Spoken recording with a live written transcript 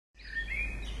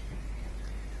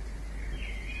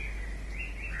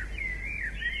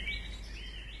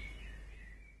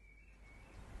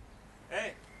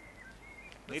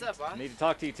What's up, boss? Need to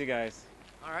talk to you two guys.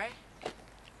 All right.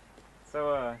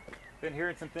 So, been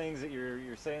hearing some things that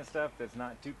you're saying stuff that's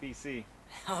not too PC.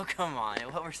 Oh, come on.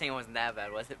 What we're saying wasn't that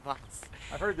bad, was it, boss?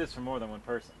 I've heard this from more than one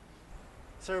person.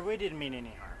 Sir, we didn't mean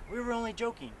any harm. We were only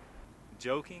joking.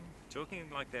 Joking? Joking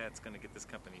like that's gonna get this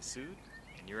company sued,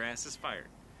 and your ass is fired.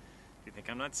 If you think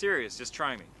I'm not serious, just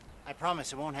try me. I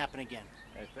promise it won't happen again.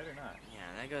 It better not.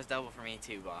 Yeah, that goes double for me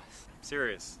too, boss. I'm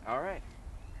serious. All right.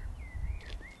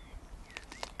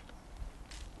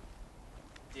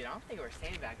 Dude, I don't think what we're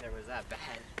saying back there was that bad.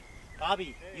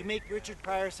 Bobby, you make Richard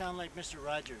Pryor sound like Mr.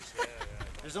 Rogers.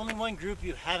 There's only one group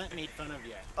you haven't made fun of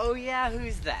yet. Oh yeah,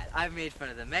 who's that? I've made fun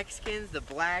of the Mexicans, the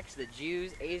blacks, the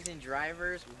Jews, Asian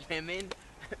drivers, women,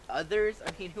 others.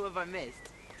 I mean, who have I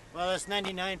missed? Well, that's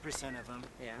 99% of them.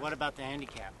 Yeah. What about the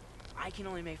handicap? I can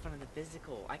only make fun of the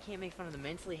physical. I can't make fun of the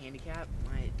mentally handicapped.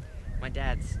 My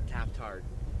dad's tapped hard.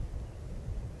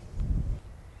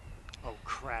 Oh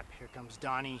crap, here comes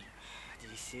Donnie. Did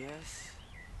he see us?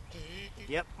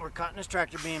 Yep, we're caught in his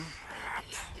tractor beam.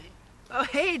 Oh,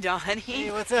 hey, Donnie. Hey,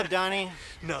 what's up, Donnie?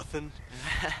 Nothing.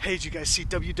 Hey, did you guys see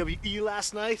WWE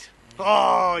last night?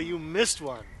 Oh, you missed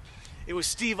one. It was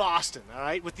Steve Austin, all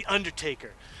right, with The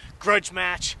Undertaker. Grudge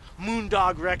match,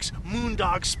 Moondog Rex,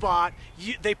 Moondog Spot.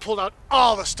 They pulled out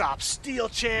all the stops. Steel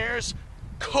chairs,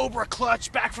 Cobra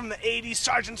Clutch back from the 80s,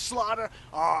 Sergeant Slaughter.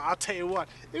 Oh, I'll tell you what,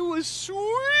 it was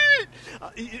sweet.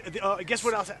 Guess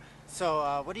what else?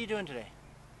 So, what are you doing today?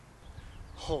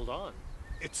 Hold on,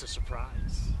 it's a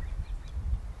surprise.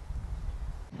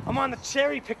 I'm on the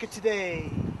cherry picker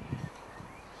today.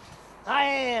 I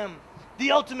am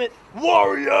the ultimate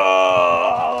warrior.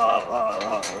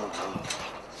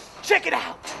 Check it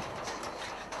out.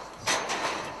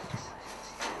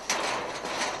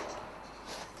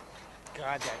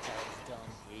 God, that guy was dumb.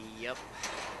 Yep.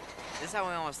 This is how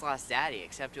we almost lost Daddy,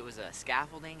 except it was a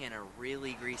scaffolding and a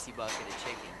really greasy bucket of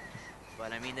chicken.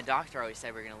 But I mean, the doctor always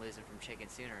said we were gonna lose him from chicken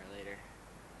sooner or later.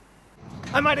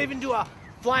 I might even do a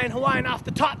flying Hawaiian off the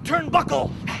top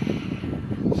turnbuckle.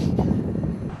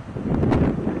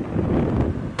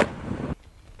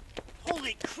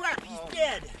 Holy crap, he's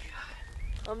dead.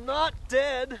 I'm not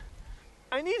dead.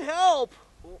 I need help.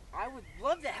 Well, I would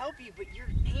love to help you, but you're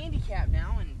handicapped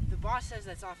now, and the boss says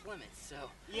that's off limits,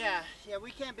 so... Yeah, we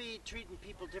can't be treating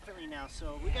people differently now,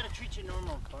 so we gotta treat you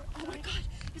normal. Oh my God,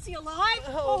 is he alive?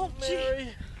 Oh, gee.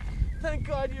 Mary. Thank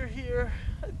God you're here.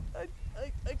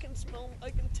 I can smell,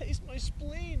 I can taste my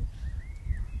spleen.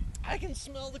 I can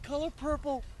smell the color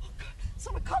purple. Oh God,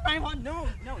 someone call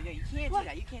 911. No, yeah, you can't What? do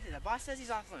that. You can't do that. Boss says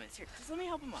he's off limits. Here, just let me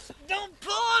help him up. Don't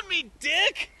pull on me,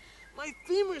 Dick! My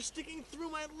femur's sticking through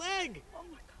my leg. Oh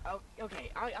my God. Oh,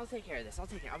 okay, I'll take care of this. I'll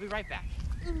be right back.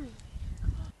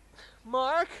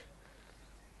 Mark?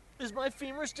 Is my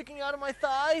femur sticking out of my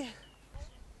thigh?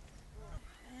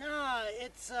 No,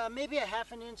 it's maybe a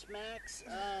 ½ an inch max.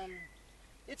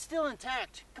 It's still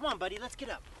intact. Come on, buddy, let's get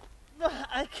up.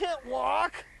 I can't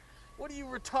walk. What are you,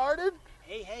 retarded?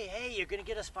 Hey, you're gonna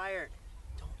get us fired.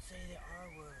 Don't say the R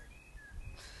word.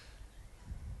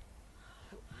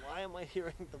 Why am I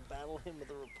hearing the battle hymn of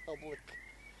the Republic?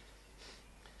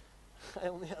 I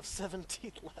only have 7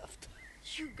 teeth left.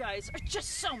 You guys are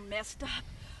just so messed up.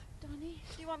 Donnie,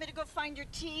 do you want me to go find your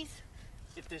teeth?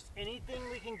 If there's anything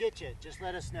we can get you, just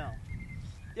let us know.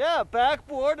 Yeah, a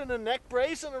backboard and a neck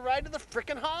brace and a ride to the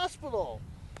frickin' hospital.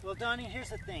 Well, Donnie, here's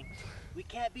the thing. We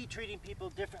can't be treating people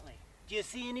differently. Do you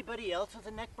see anybody else with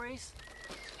a neck brace?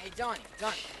 Hey, Donnie,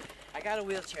 I got a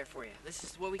wheelchair for you. This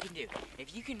is what we can do.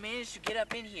 If you can manage to get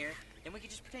up in here, then we can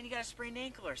just pretend you got a sprained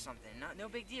ankle or something. No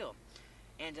big deal.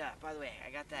 And, by the way, I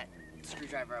got that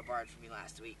screwdriver I borrowed from you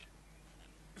last week.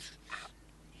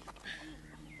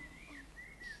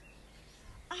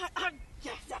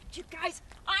 Yes, that's you guys.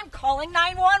 I'm calling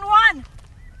 911.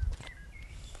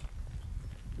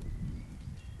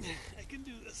 I can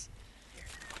do this.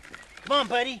 Come on,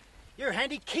 buddy. You're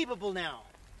handy capable now.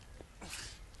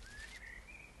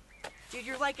 Dude,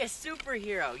 you're like a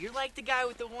superhero. You're like the guy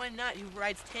with the one nut who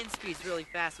rides 10 speeds really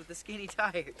fast with the skinny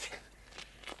tires.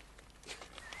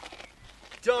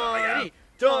 Donnie!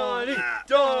 I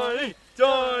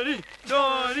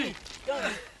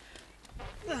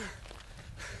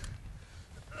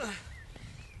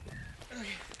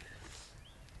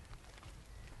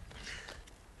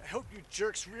hope you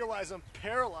jerks realize I'm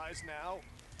paralyzed now.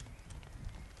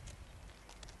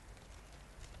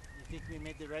 You think we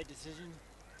made the right decision?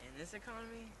 In this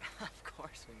economy? Of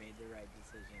course we made the right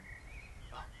decision.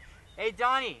 Oh. Hey,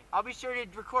 Donnie, I'll be sure to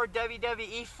record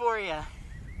WWE for you.